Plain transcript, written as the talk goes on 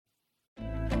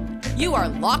You are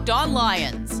Locked On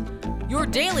Lions, your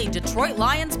daily Detroit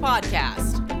Lions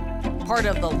podcast. Part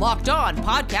of the Locked On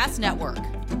Podcast Network,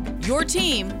 your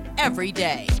team every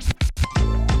day.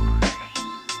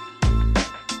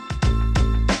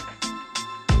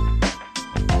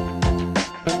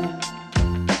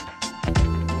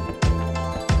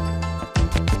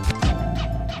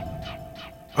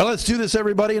 All right, let's do this,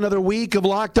 everybody. Another week of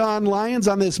Locked On Lions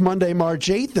on this Monday, March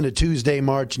 8th, and a Tuesday,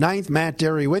 March 9th. Matt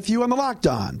Derry with you on the Locked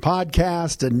On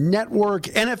Podcast Network.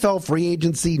 NFL free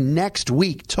agency next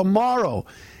week. Tomorrow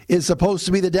is supposed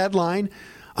to be the deadline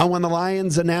on when the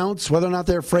Lions announce whether or not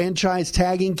they're franchise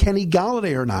tagging Kenny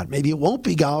Golladay or not. Maybe it won't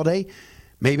be Golladay.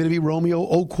 Maybe it'll be Romeo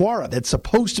Okwara. That's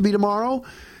supposed to be tomorrow,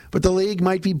 but the league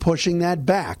might be pushing that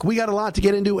back. We got a lot to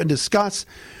get into and discuss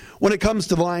when it comes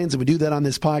to the Lions, and we do that on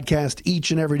this podcast each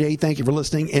and every day. Thank you for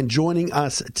listening and joining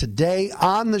us today.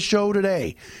 On the show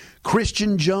today,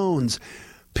 Christian Jones,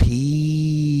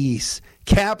 peace.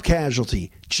 Cap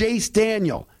casualty, Chase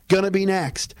Daniel, gonna be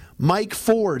next. Mike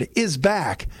Ford is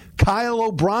back. Kyle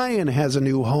O'Brien has a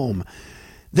new home.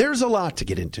 There's a lot to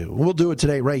get into. We'll do it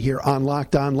today right here on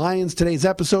Locked On Lions. Today's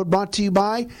episode brought to you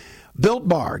by Built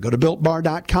Bar. Go to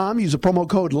BuiltBar.com, use a promo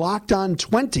code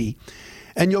LOCKEDON20,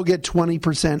 and you'll get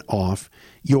 20% off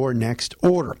your next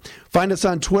order. Find us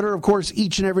on Twitter, of course,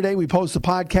 each and every day. We post the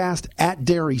podcast at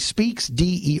Derry Speaks,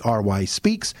 D-E-R-Y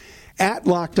Speaks, at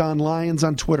Locked On Lions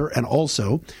on Twitter, and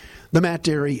also the Matt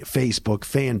Derry Facebook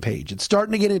fan page. It's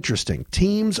starting to get interesting.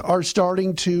 Teams are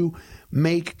starting to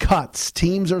make cuts.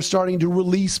 Teams are starting to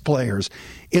release players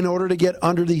in order to get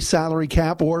under the salary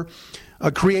cap or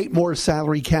create more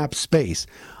salary cap space.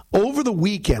 Over the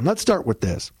weekend, let's start with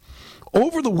this.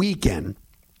 Over the weekend,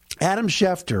 Adam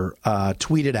Schefter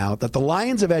tweeted out that the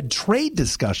Lions have had trade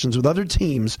discussions with other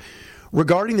teams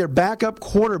regarding their backup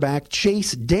quarterback,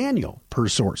 Chase Daniel, per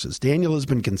sources. Daniel has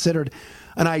been considered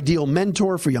an ideal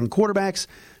mentor for young quarterbacks,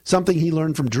 something he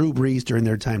learned from Drew Brees during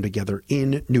their time together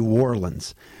in New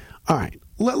Orleans. All right,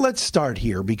 let's start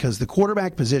here because the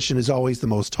quarterback position is always the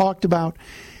most talked about,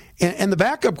 and the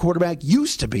backup quarterback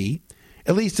used to be,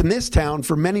 at least in this town,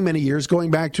 for many, many years, going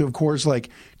back to, of course, like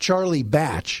Charlie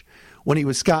Batch when he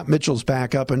was Scott Mitchell's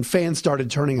backup, and fans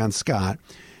started turning on Scott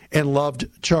and loved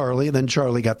Charlie, and then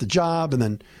Charlie got the job, and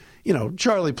then, you know,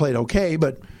 Charlie played okay,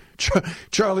 but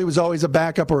Charlie was always a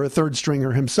backup or a third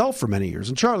stringer himself for many years,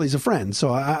 and Charlie's a friend,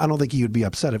 so I don't think he would be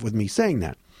upset with me saying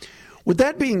that. With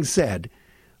that being said,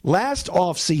 last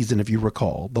offseason, if you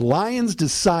recall, the Lions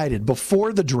decided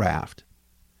before the draft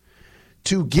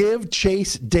to give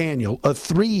Chase Daniel a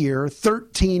 3-year,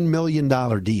 $13 million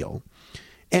deal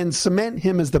and cement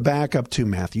him as the backup to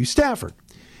Matthew Stafford.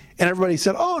 And everybody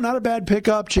said, oh, not a bad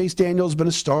pickup. Chase Daniel's been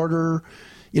a starter.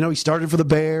 You know, he started for the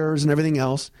Bears and everything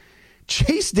else.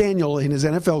 Chase Daniel in his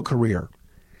NFL career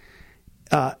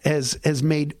has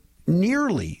made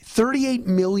nearly $38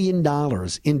 million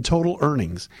in total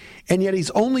earnings, and yet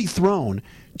he's only thrown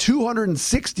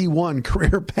 261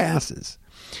 career passes.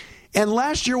 And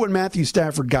last year when Matthew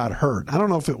Stafford got hurt, I don't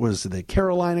know if it was the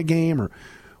Carolina game or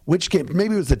which game,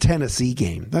 maybe it was the Tennessee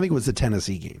game. I think it was the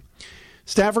Tennessee game.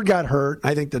 Stafford got hurt.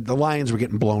 I think that the Lions were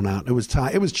getting blown out. It was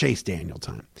time. It was Chase Daniel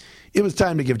time. It was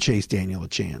time to give Chase Daniel a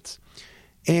chance.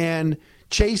 And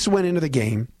Chase went into the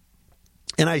game,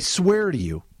 and I swear to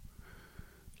you,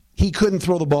 he couldn't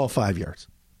throw the ball 5 yards.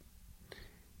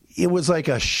 It was like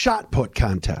a shot put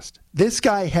contest. This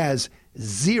guy has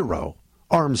zero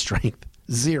arm strength.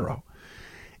 Zero.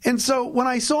 And so when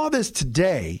I saw this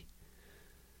today,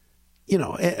 you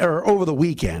know, or over the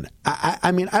weekend,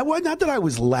 I mean, not that I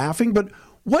was laughing, but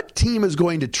what team is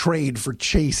going to trade for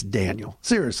Chase Daniel?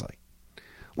 Seriously.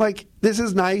 Like, this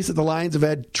is nice that the Lions have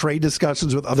had trade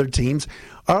discussions with other teams.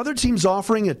 Are other teams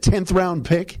offering a 10th round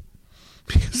pick?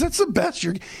 Because that's the best.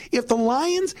 If the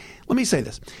Lions, let me say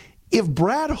this. If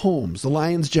Brad Holmes, the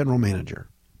Lions general manager,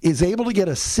 is able to get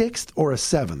a 6th or a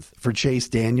 7th for Chase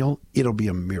Daniel, it'll be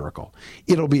a miracle.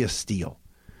 It'll be a steal.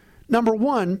 Number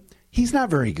one, he's not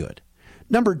very good.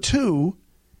 Number two,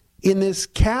 in this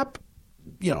cap,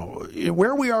 you know,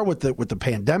 where we are with the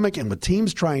pandemic and with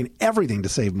teams trying everything to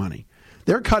save money,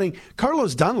 they're cutting.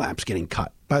 Carlos Dunlap's getting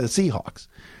cut by the Seahawks.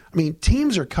 I mean,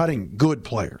 teams are cutting good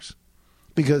players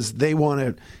because they want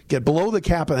to get below the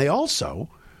cap, and they also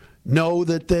know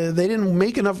that they didn't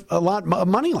make a lot of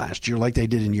money last year like they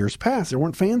did in years past. There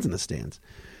weren't fans in the stands.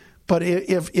 But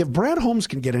if Brad Holmes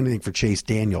can get anything for Chase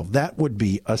Daniel, that would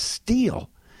be a steal.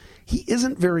 He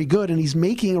isn't very good, and he's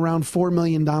making around $4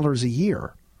 million a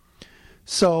year.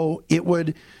 So it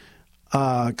would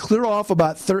clear off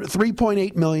about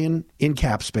 $3.8 million in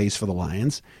cap space for the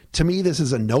Lions. To me, this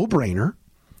is a no-brainer.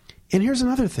 And here's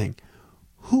another thing.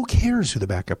 Who cares who the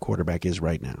backup quarterback is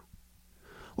right now?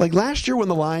 Like last year when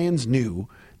the Lions knew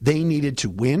they needed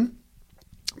to win,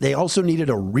 they also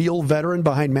needed a real veteran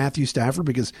behind Matthew Stafford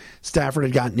because Stafford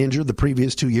had gotten injured the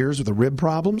previous 2 years with the rib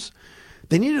problems.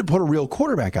 They needed to put a real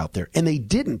quarterback out there, and they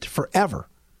didn't forever.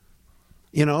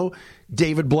 You know,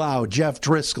 David Blau, Jeff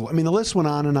Driscoll. I mean, the list went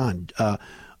on and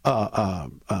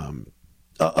on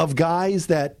of guys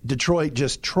that Detroit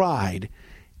just tried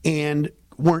and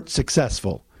weren't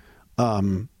successful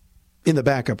in the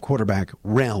backup quarterback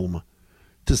realm,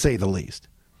 to say the least.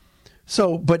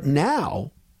 So, but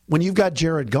now, when you've got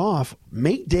Jared Goff,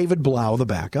 make David Blau the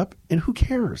backup, and who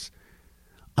cares?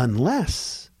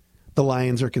 Unless the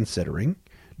Lions are considering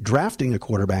drafting a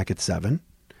quarterback at 7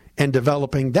 and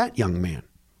developing that young man.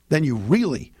 Then you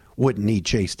really wouldn't need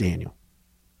Chase Daniel.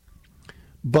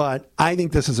 But I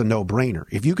think this is a no-brainer.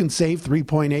 If you can save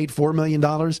 $3.84 million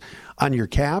on your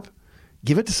cap,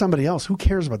 give it to somebody else. Who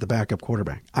cares about the backup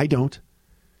quarterback? I don't.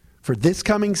 For this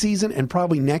coming season and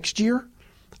probably next year,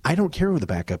 I don't care who the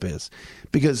backup is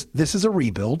because this is a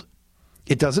rebuild.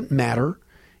 It doesn't matter.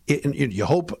 You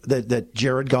hope that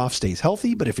Jared Goff stays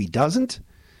healthy, but if he doesn't,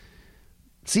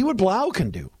 see what Blau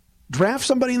can do. Draft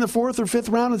somebody in the 4th or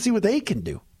 5th round and see what they can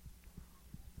do.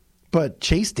 But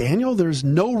Chase Daniel, there's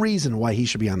no reason why he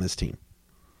should be on this team.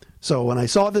 So when I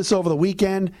saw this over the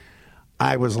weekend,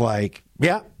 I was like,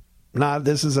 yeah,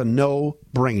 this is a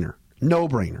no-brainer.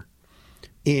 No-brainer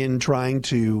in trying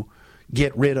to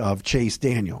get rid of Chase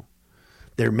Daniel.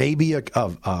 There may be a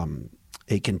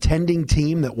contending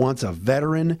team that wants a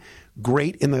veteran,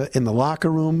 great in the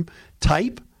locker room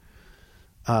type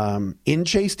in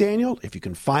Chase Daniel. If you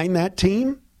can find that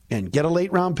team and get a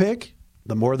late round pick,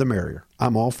 the more the merrier.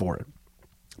 I'm all for it.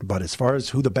 But as far as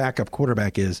who the backup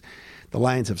quarterback is, the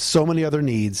Lions have so many other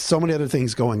needs, so many other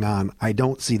things going on. I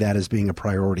don't see that as being a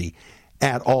priority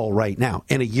at all right now.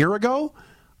 And a year ago,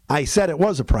 I said it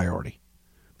was a priority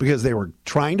because they were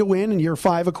trying to win in year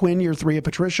 5 of Quinn, year 3 of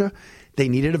Patricia. They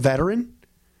needed a veteran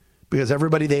because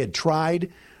everybody they had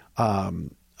tried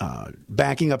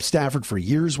backing up Stafford for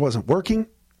years wasn't working.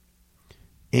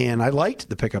 And I liked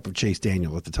the pickup of Chase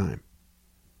Daniel at the time,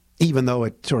 even though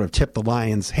it sort of tipped the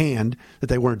Lions' hand that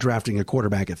they weren't drafting a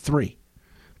quarterback at 3.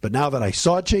 But now that I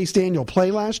saw Chase Daniel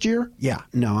play last year,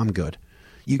 I'm good.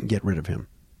 You can get rid of him.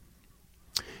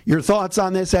 Your thoughts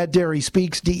on this at Derry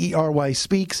Speaks, DERY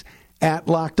Speaks, at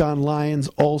Locked On Lions,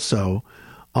 also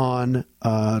on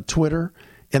Twitter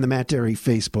and the Matt Derry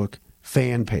Facebook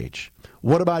fan page.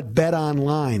 What about Bet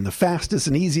Online, the fastest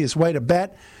and easiest way to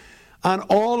bet on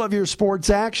all of your sports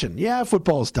action? Yeah,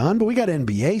 football's done, but we got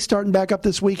NBA starting back up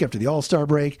this week after the All-Star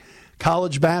break.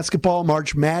 College basketball,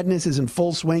 March Madness is in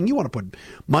full swing. You want to put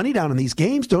money down on these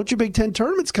games, don't you? Big Ten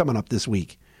tournament's coming up this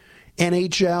week.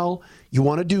 NHL, you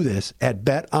want to do this at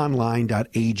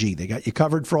betonline.ag. They got you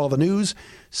covered for all the news,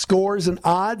 scores, and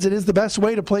odds. It is the best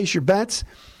way to place your bets,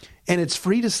 and it's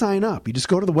free to sign up. You just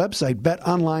go to the website,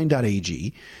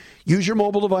 betonline.ag. Use your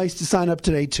mobile device to sign up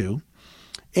today, too,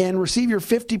 and receive your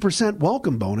 50%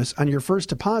 welcome bonus on your first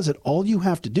deposit. All you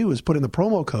have to do is put in the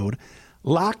promo code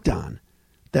LOCKEDON.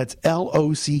 That's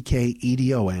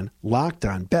LOCKEDON, Locked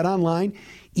On. BetOnline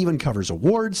even covers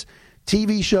awards,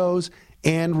 TV shows,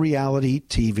 and reality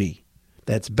TV.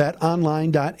 That's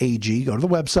betonline.ag. Go to the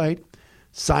website,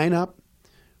 sign up,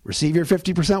 receive your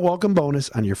 50% welcome bonus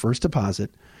on your first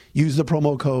deposit. Use the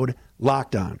promo code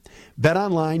LOCKEDON.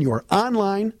 BetOnline, your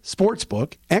online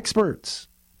sportsbook experts.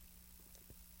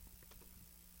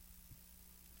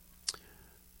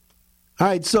 All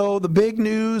right, so the big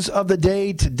news of the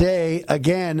day today,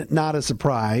 again, not a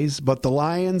surprise, but the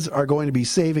Lions are going to be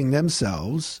saving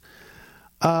themselves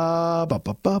just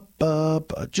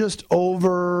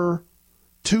over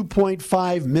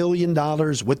 $2.5 million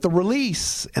with the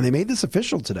release, and they made this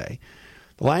official today.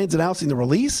 The Lions announcing the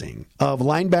releasing of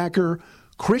linebacker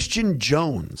Christian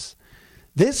Jones.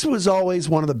 This was always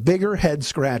one of the bigger head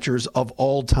scratchers of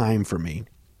all time for me,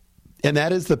 and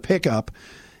that is the pickup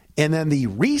and then the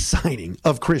re-signing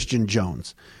of Christian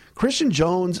Jones. Christian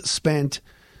Jones spent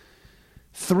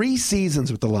 3 seasons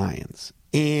with the Lions,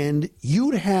 and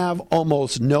you'd have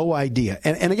almost no idea.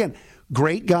 And again,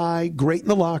 great guy, great in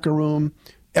the locker room.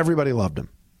 Everybody loved him.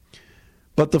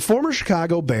 But the former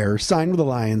Chicago Bear signed with the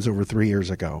Lions over 3 years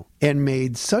ago and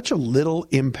made such a little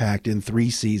impact in 3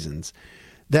 seasons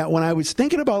that when I was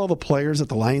thinking about all the players that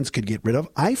the Lions could get rid of,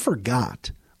 I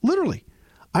forgot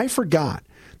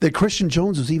that Christian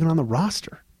Jones was even on the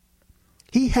roster.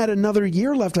 He had another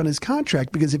year left on his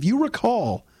contract because if you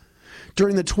recall,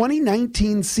 during the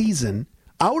 2019 season,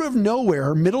 out of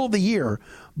nowhere, middle of the year,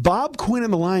 Bob Quinn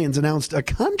and the Lions announced a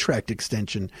contract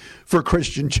extension for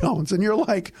Christian Jones. And you're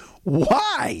like,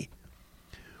 why?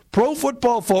 Pro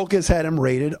Football Focus had him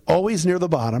rated always near the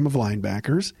bottom of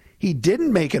linebackers. He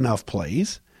didn't make enough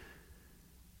plays.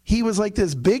 He was like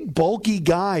this big, bulky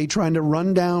guy trying to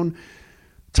run down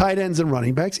tight ends and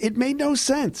running backs. It made no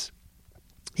sense.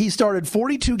 He started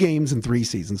 42 games in 3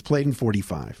 seasons, played in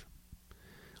 45.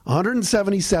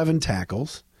 177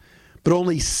 tackles, but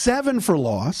only 7 for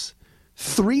loss,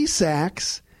 3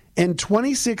 sacks, and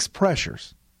 26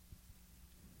 pressures.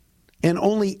 And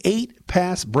only 8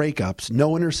 pass breakups,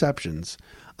 no interceptions,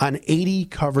 on 80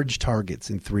 coverage targets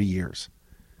in 3 years.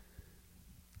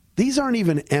 These aren't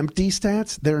even empty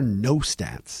stats, they're no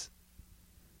stats.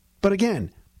 But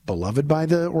again, beloved by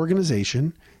the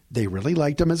organization, they really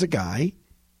liked him as a guy,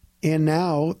 and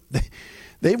now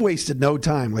they've wasted no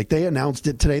time. Like, they announced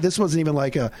it today. This wasn't even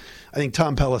like I think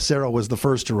Tom Pelissero was the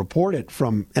first to report it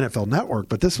from NFL Network,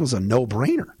 but this was a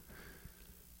no-brainer.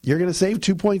 You're going to save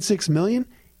 $2.6 million?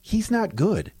 He's not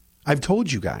good. I've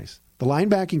told you guys, the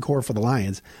linebacking core for the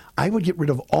Lions, I would get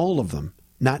rid of all of them,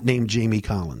 not named Jamie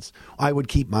Collins. I would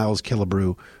keep Miles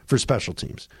Killebrew for special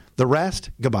teams. The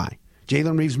rest, goodbye.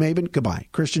 Jalen Reeves-Maybin, goodbye.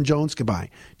 Christian Jones, goodbye.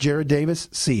 Jared Davis,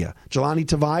 see ya. Jelani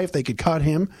Tavai, if they could cut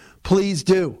him, please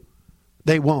do.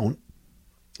 They won't.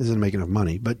 He doesn't make enough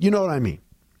money, but you know what I mean.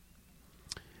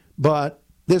 But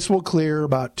this will clear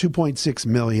about $2.6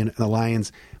 million, and the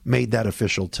Lions made that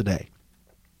official today.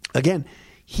 Again,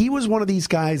 he was one of these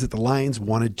guys that the Lions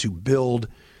wanted to build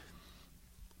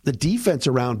the defense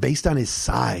around based on his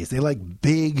size. They like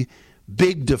big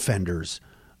defenders.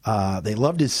 They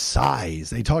loved his size.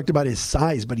 They talked about his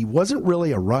size, but he wasn't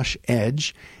really a rush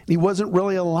edge, and he wasn't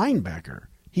really a linebacker.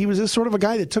 He was just sort of a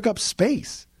guy that took up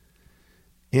space.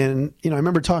 And, I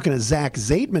remember talking to Zach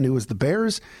Zaidman, who was the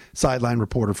Bears sideline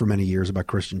reporter for many years, about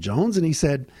Christian Jones, and he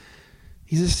said,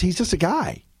 he's just a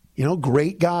guy,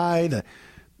 great guy.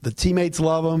 The teammates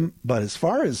love him, but as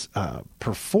far as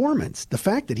performance, the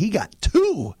fact that he got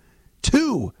two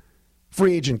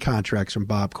free agent contracts from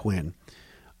Bob Quinn,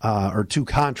 or 2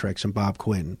 contracts from Bob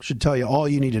Quinn, should tell you all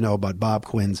you need to know about Bob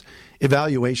Quinn's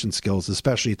evaluation skills,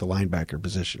 especially at the linebacker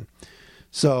position.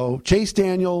 So Chase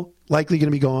Daniel likely going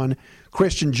to be gone.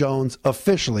 Christian Jones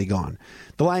officially gone.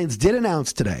 The Lions did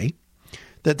announce today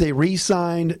that they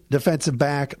re-signed defensive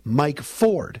back Mike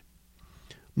Ford.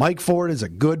 Mike Ford is a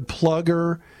good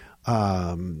plugger,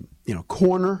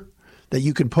 corner that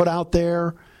you can put out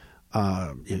there.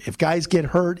 If guys get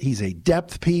hurt, he's a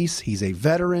depth piece. He's a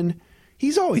veteran.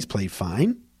 He's always played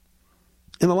fine.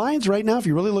 And the Lions right now, if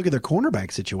you really look at their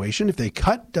cornerback situation, if they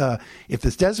if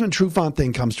this Desmond Trufant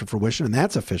thing comes to fruition, and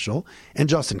that's official, and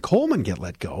Justin Coleman get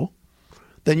let go,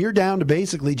 then you're down to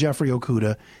basically Jeffrey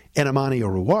Okudah and Amani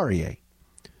Oruwariye.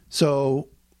 So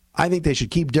I think they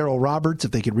should keep Darryl Roberts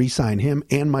if they could re-sign him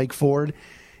and Mike Ford.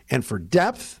 And for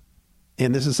depth,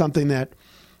 and this is something that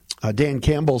Dan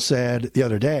Campbell said the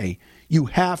other day, you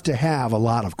have to have a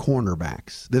lot of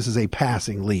cornerbacks. This is a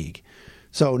passing league.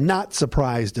 So not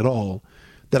surprised at all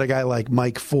that a guy like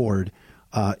Mike Ford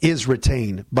is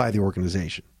retained by the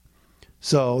organization.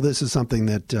 So this is something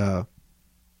that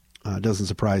doesn't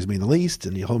surprise me in the least,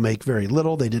 and he'll make very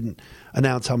little. They didn't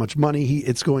announce how much money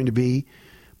it's going to be,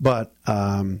 but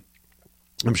I'm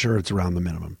sure it's around the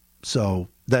minimum. So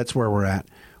that's where we're at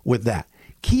with that.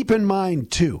 Keep in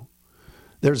mind, too,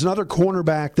 there's another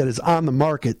cornerback that is on the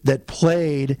market that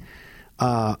played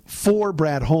for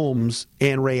Brad Holmes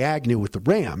and Ray Agnew with the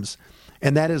Rams,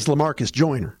 and that is LaMarcus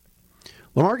Joyner.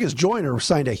 LaMarcus Joyner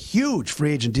signed a huge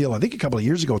free agent deal, I think a couple of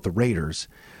years ago with the Raiders,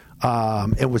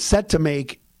 and was set to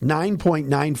make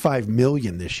 $9.95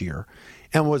 million this year,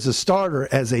 and was a starter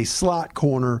as a slot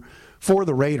corner for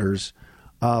the Raiders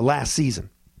last season.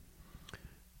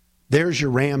 There's your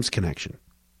Rams connection.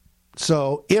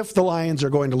 So if the Lions are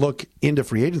going to look into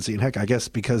free agency, and heck, I guess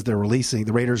because the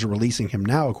Raiders are releasing him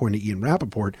now, according to Ian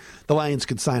Rappaport, the Lions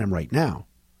could sign him right now.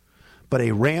 But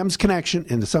a Rams connection,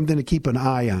 and something to keep an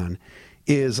eye on,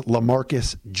 is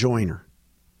LaMarcus Joyner.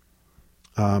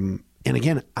 And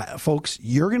again, folks,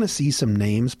 you're going to see some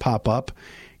names pop up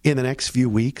in the next few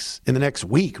weeks, in the next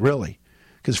week, really,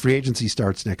 because free agency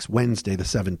starts next Wednesday, the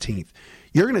 17th.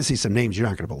 You're going to see some names you're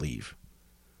not going to believe.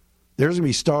 There's going to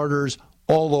be starters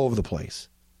all over the place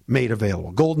made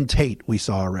available. Golden Tate, we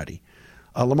saw already.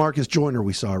 LaMarcus Joyner,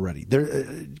 we saw already.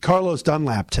 Carlos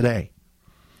Dunlap today.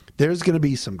 There's going to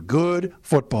be some good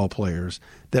football players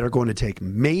that are going to take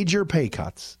major pay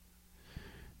cuts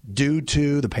due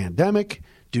to the pandemic,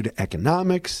 due to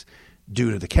economics,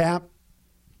 due to the cap.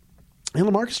 And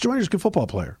LaMarcus Joyner is a good football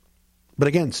player. But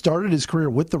again, started his career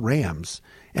with the Rams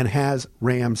and has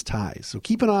Rams ties. So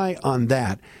keep an eye on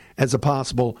that as a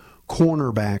possible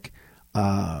cornerback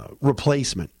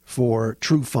replacement for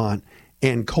Trufant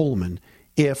and Coleman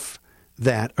if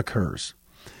that occurs.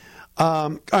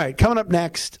 All right, coming up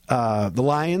next, the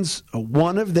Lions,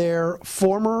 one of their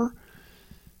former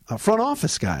front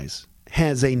office guys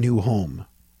has a new home.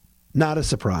 Not a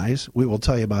surprise. We will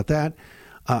tell you about that.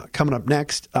 Coming up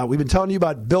next, we've been telling you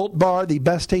about Built Bar, the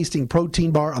best tasting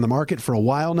protein bar on the market for a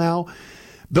while now.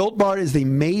 Built Bar is the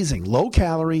amazing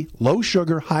low-calorie,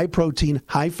 low-sugar, high-protein,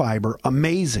 high-fiber,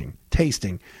 amazing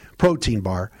tasting protein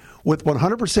bar with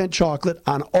 100% chocolate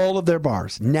on all of their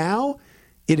bars. Now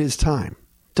it is time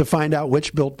to find out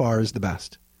which Built Bar is the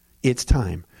best. It's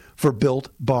time for Built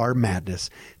Bar Madness.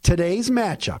 Today's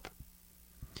matchup,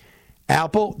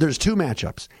 there's two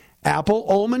matchups. Apple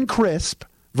Almond Crisp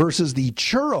versus the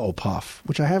Churro Puff,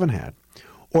 which I haven't had,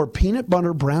 or Peanut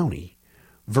Butter Brownie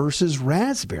versus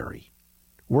Raspberry.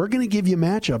 We're going to give you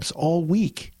matchups all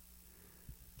week.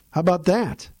 How about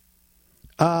that?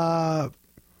 I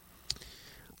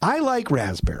like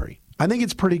Raspberry. I think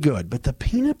it's pretty good, but the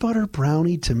Peanut Butter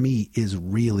Brownie to me is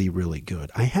really, really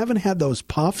good. I haven't had those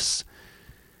puffs.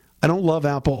 I don't love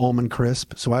Apple Almond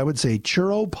Crisp, so I would say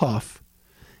Churro Puff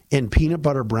and Peanut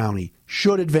Butter Brownie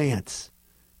should advance,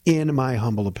 in my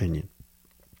humble opinion.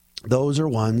 Those are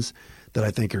ones that I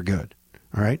think are good.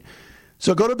 All right?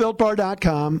 So go to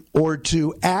BuiltBar.com or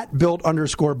to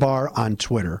 @Built_bar on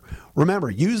Twitter.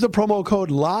 Remember, use the promo code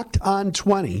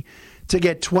LOCKEDON20 to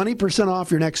get 20%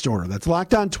 off your next order. That's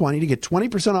LOCKEDON20 to get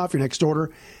 20% off your next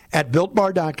order at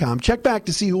BuiltBar.com. Check back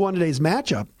to see who won today's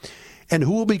matchup and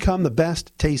who will become the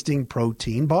best tasting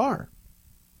protein bar.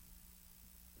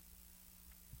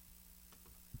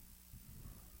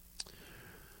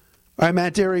 All right,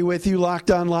 Matt Derry with you, Locked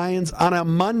On Lions, on a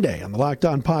Monday on the Locked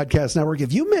On Podcast Network.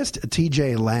 If you missed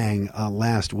TJ Lang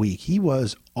last week, he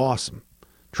was awesome,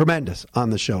 tremendous on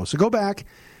the show. So go back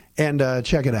and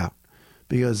check it out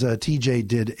because TJ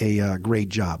did a great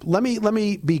job. Let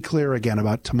me be clear again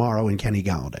about tomorrow and Kenny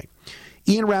Golladay.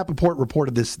 Ian Rappaport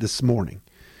reported this morning.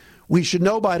 We should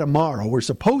know by tomorrow, we're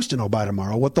supposed to know by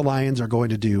tomorrow, what the Lions are going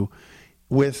to do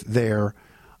with their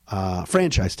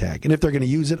franchise tag, and if they're going to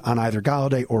use it on either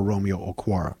Golladay or Romeo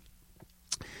Okwara.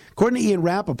 According to Ian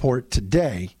Rappaport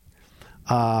today,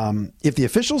 if the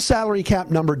official salary cap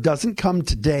number doesn't come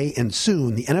today and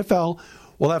soon, the NFL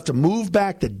will have to move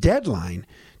back the deadline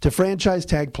to franchise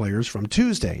tag players from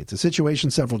Tuesday. It's a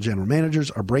situation several general managers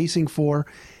are bracing for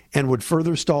and would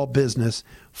further stall business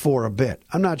for a bit.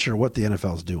 I'm not sure what the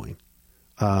NFL is doing.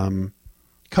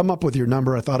 Come up with your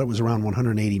number. I thought it was around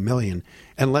 $180 million,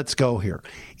 and let's go here.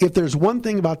 If there's one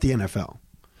thing about the NFL,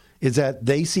 is that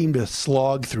they seem to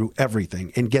slog through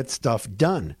everything and get stuff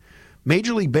done.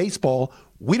 Major League Baseball,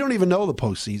 we don't even know the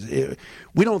postseason.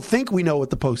 We don't think we know what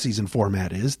the postseason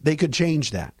format is. They could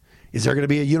change that. Is there going to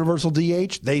be a universal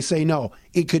DH? They say no.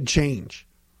 It could change.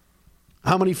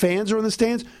 How many fans are in the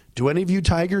stands? Do any of you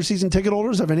Tiger season ticket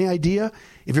holders have any idea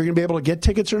if you're going to be able to get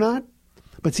tickets or not?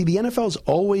 But see, the NFL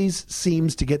always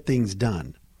seems to get things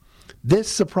done. This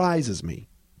surprises me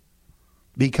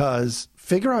because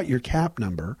figure out your cap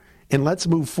number and let's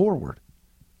move forward.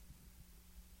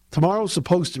 Tomorrow's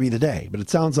supposed to be the day, but it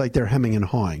sounds like they're hemming and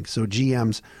hawing, so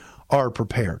GMs are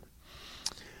prepared.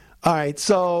 All right,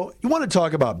 so you want to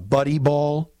talk about buddy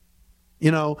ball? You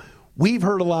know, we've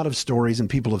heard a lot of stories and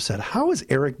people have said, how is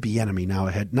Eric Bieniemy now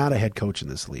not a head coach in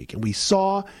this league? And we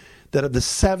saw that of the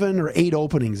 7 or 8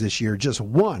 openings this year, just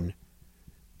one,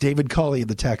 David Culley of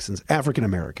the Texans,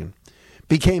 African-American,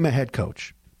 became a head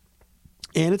coach.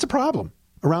 And it's a problem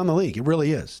around the league. It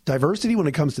really is. Diversity when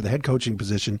it comes to the head coaching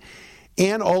position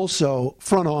and also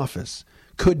front office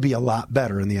could be a lot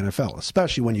better in the NFL,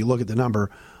 especially when you look at the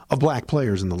number of black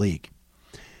players in the league.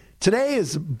 Today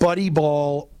is buddy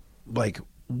ball like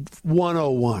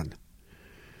 101.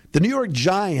 The New York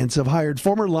Giants have hired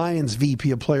former Lions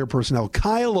VP of Player Personnel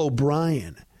Kyle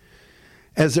O'Brien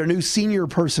as their new senior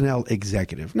personnel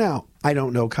executive. Now, I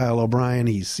don't know Kyle O'Brien.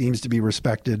 He seems to be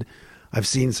respected. I've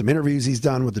seen some interviews he's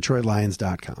done with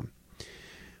DetroitLions.com.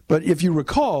 But if you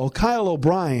recall, Kyle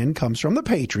O'Brien comes from the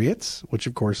Patriots, which,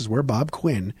 of course, is where Bob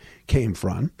Quinn came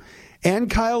from. And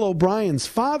Kyle O'Brien's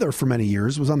father for many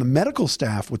years was on the medical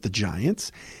staff with the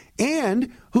Giants.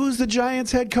 And who's the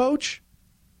Giants head coach?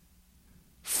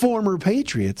 Former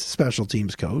Patriots special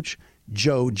teams coach,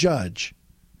 Joe Judge.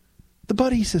 The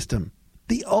buddy system.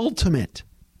 The ultimate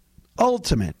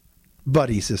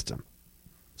buddy system.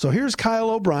 So here's Kyle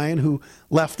O'Brien, who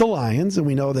left the Lions, and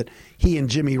we know that he and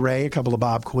Jimmy Ray, a couple of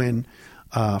Bob Quinn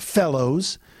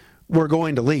fellows, were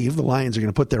going to leave. The Lions are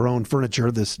going to put their own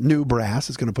furniture. This new brass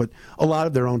is going to put a lot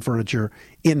of their own furniture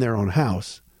in their own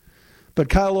house. But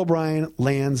Kyle O'Brien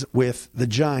lands with the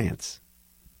Giants.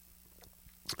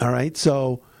 All right,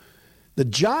 so the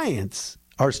Giants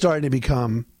are starting to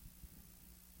become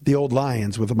the old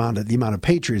Lions with the amount of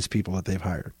Patriots people that they've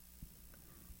hired.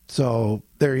 So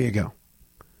there you go.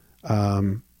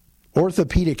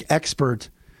 Orthopedic expert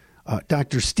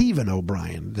Dr. Stephen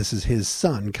O'Brien, this is his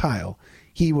son, Kyle.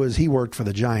 He worked for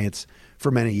the Giants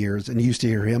for many years, and you used to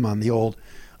hear him on the old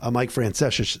Mike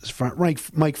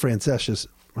Francesa.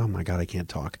 Oh my God, I can't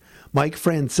talk. Mike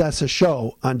Francesa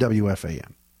show on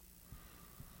WFAN.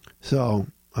 So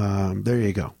there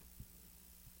you go.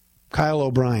 Kyle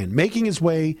O'Brien making his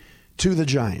way to the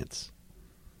Giants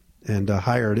and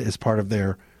hired as part of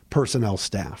their personnel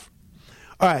staff.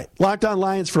 All right, Locked On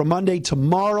Lions for Monday.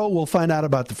 Tomorrow we'll find out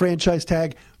about the franchise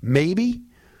tag, maybe,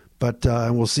 but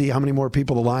we'll see how many more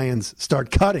people the Lions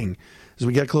start cutting as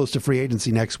we get close to free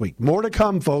agency next week. More to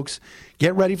come, folks.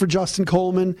 Get ready for Justin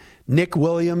Coleman, Nick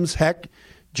Williams. Heck,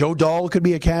 Joe Dahl could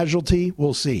be a casualty.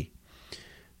 We'll see.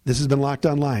 This has been Locked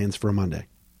On Lions for a Monday.